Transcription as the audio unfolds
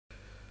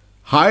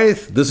Hi,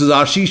 this is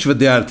Ashish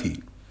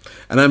Vidyarthi,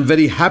 and I'm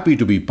very happy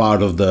to be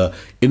part of the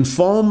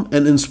Inform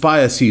and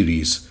Inspire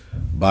series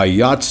by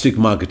Yardstick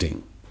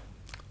Marketing.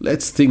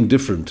 Let's think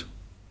different,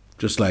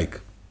 just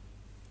like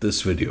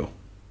this video.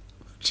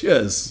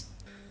 Cheers.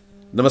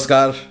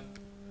 Namaskar.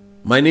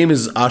 My name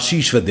is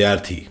Ashish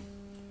Vidyarthi.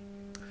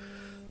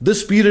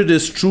 This period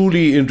is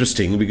truly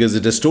interesting because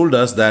it has told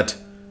us that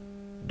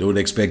don't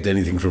expect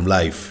anything from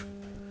life.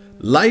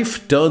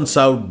 Life turns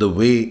out the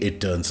way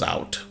it turns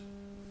out.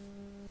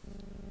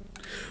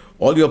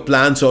 All your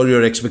plans, all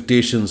your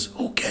expectations,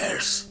 who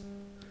cares?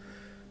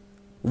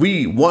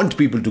 We want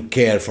people to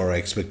care for our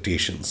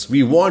expectations.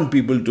 We want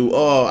people to,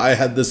 I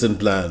had this in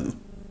plan.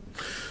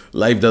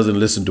 Life doesn't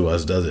listen to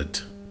us, does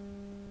it?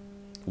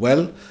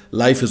 Well,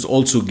 life is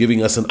also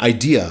giving us an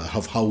idea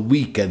of how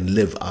we can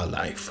live our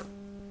life,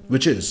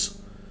 which is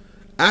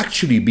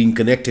actually being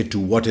connected to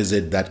what is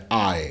it that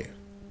I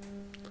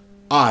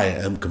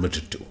am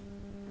committed to.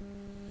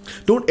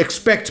 Don't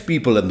expect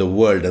people in the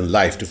world and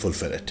life to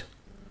fulfill it.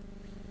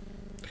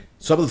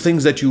 Some of the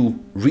things that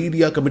you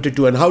really are committed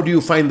to, and how do you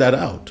find that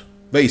out?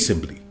 Very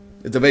simply.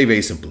 It's a very,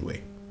 very simple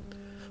way.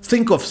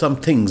 Think of some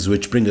things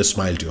which bring a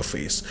smile to your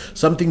face.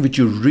 Something which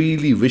you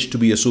really wish to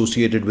be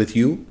associated with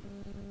you.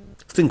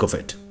 Think of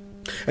it.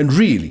 And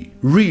really,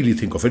 really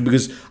think of it,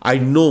 because I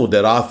know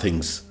there are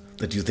things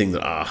that you think,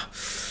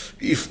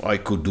 if I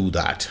could do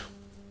that.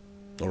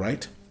 All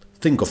right?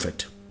 Think of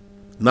it.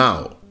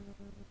 Now,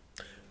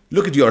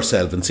 look at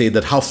yourself and say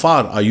that how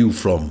far are you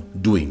from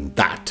doing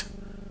that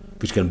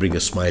which can bring a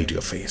smile to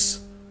your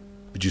face,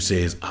 which you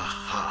say is,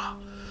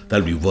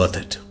 that'll be worth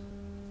it.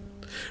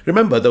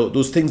 Remember,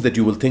 those things that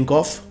you will think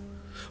of,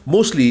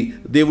 mostly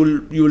you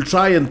will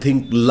try and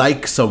think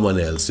like someone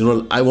else.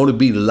 I want to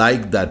be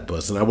like that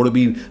person. I want to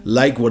be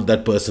like what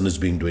that person is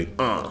being doing.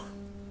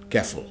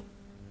 Careful.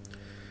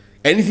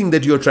 Anything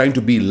that you're trying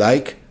to be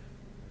like,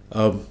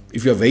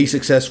 if you're very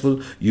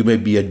successful, you may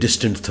be a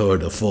distant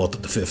third or fourth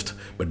or the fifth,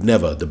 but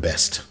never the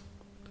best.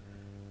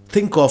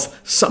 Think of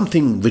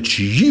something which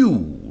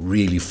you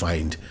really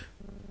find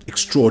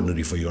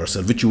extraordinary for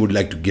yourself, which you would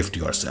like to give to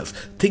yourself.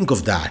 Think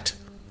of that.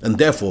 And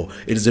therefore,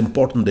 it is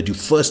important that you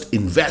first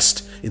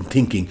invest in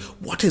thinking,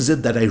 what is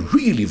it that I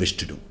really wish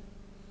to do?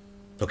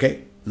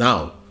 Okay?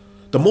 Now,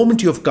 the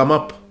moment you have come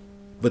up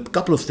with a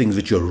couple of things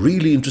which you're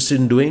really interested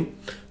in doing,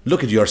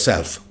 look at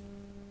yourself.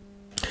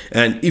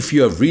 And if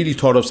you have really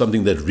thought of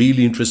something that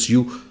really interests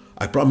you,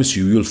 I promise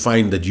you, you'll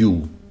find that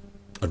you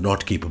are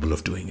not capable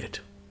of doing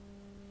it.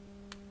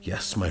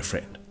 Yes, my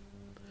friend.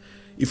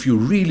 If you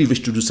really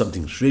wish to do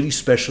something really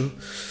special,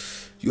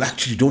 you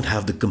actually don't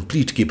have the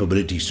complete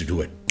capabilities to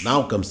do it.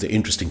 Now comes the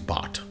interesting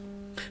part.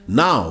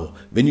 Now,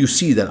 when you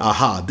see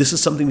that, this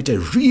is something which I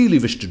really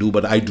wish to do,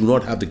 but I do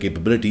not have the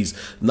capabilities,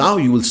 now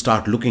you will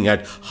start looking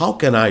at how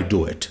can I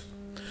do it?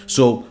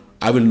 So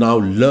I will now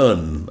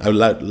learn, I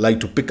would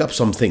like to pick up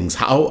some things,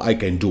 how I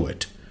can do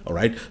it. All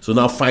right. So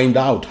now find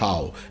out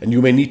how, and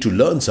you may need to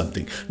learn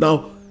something.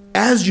 Now,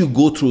 as you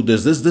go through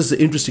this is the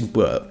interesting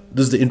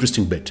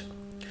bit.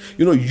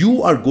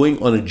 You are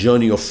going on a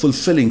journey of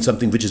fulfilling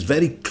something which is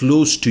very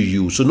close to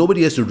you. So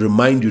nobody has to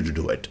remind you to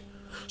do it.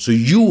 So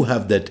you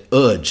have that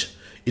urge.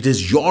 It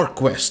is your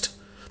quest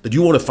that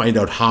you want to find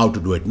out how to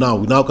do it.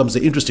 Now comes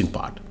the interesting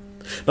part.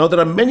 Now there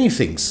are many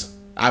things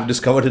I've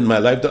discovered in my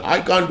life that I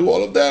can't do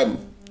all of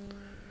them.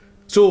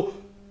 So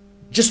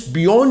just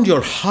beyond your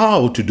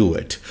how to do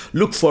it,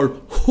 look for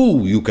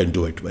who you can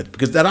do it with.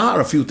 Because there are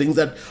a few things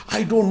that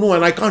I don't know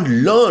and I can't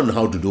learn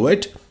how to do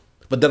it.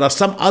 But there are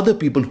some other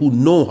people who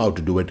know how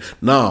to do it.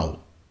 Now,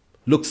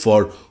 look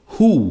for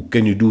who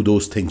can you do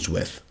those things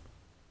with.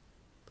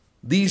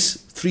 These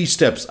 3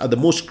 steps are the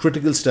most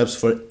critical steps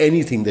for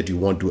anything that you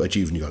want to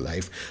achieve in your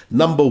life.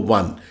 Number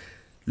 1,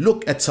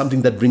 look at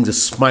something that brings a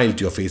smile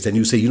to your face and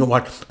you say, you know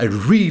what, I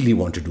really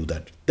want to do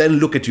that. Then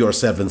look at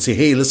yourself and say,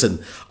 hey,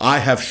 listen, I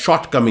have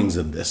shortcomings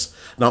in this.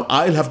 Now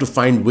I'll have to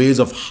find ways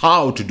of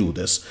how to do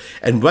this.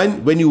 And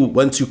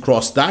once you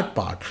cross that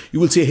part, you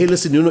will say, hey,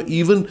 listen,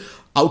 even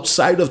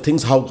outside of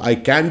things, how I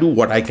can do,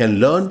 what I can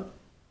learn.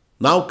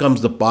 Now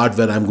comes the part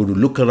where I'm going to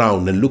look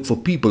around and look for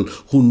people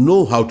who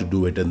know how to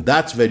do it. And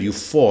that's where you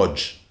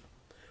forge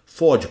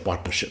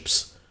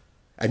partnerships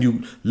and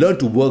you learn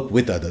to work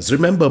with others.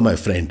 Remember, my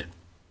friend,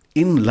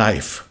 in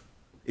life,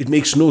 it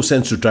makes no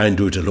sense to try and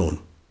do it alone.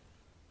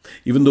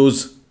 Even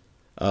those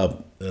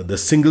the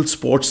single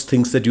sports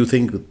things that you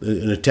think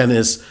in a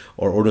tennis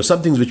or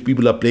some things which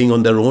people are playing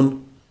on their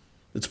own,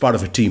 it's part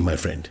of a team, my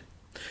friend.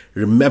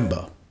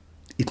 Remember,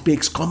 it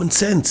makes common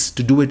sense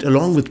to do it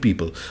along with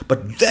people.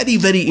 But very,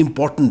 very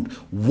important,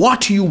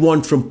 what you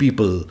want from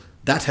people,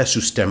 that has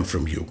to stem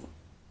from you.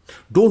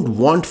 Don't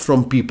want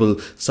from people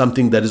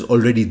something that is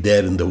already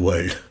there in the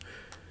world.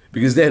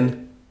 Because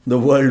then the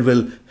world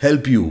will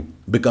help you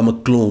become a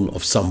clone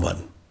of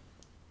someone.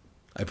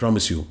 I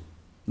promise you,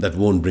 that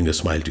won't bring a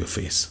smile to your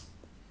face.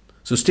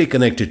 So stay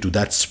connected to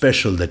that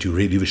special that you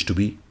really wish to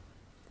be.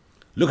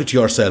 Look at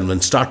yourself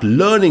and start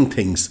learning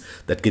things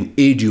that can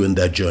aid you in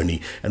that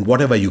journey. And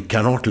whatever you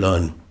cannot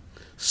learn,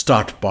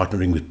 start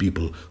partnering with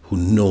people who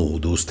know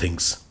those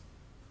things.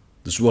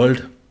 This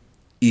world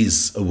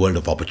is a world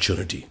of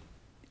opportunity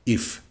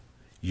if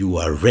you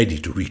are ready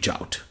to reach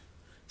out,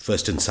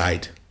 first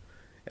inside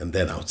and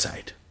then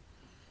outside.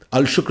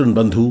 Al Shukran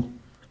Bandhu,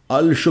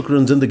 Al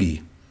Shukran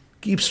Zindagi.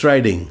 Keep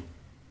striding.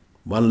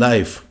 One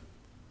life.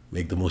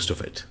 Make the most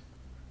of it.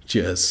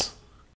 Cheers.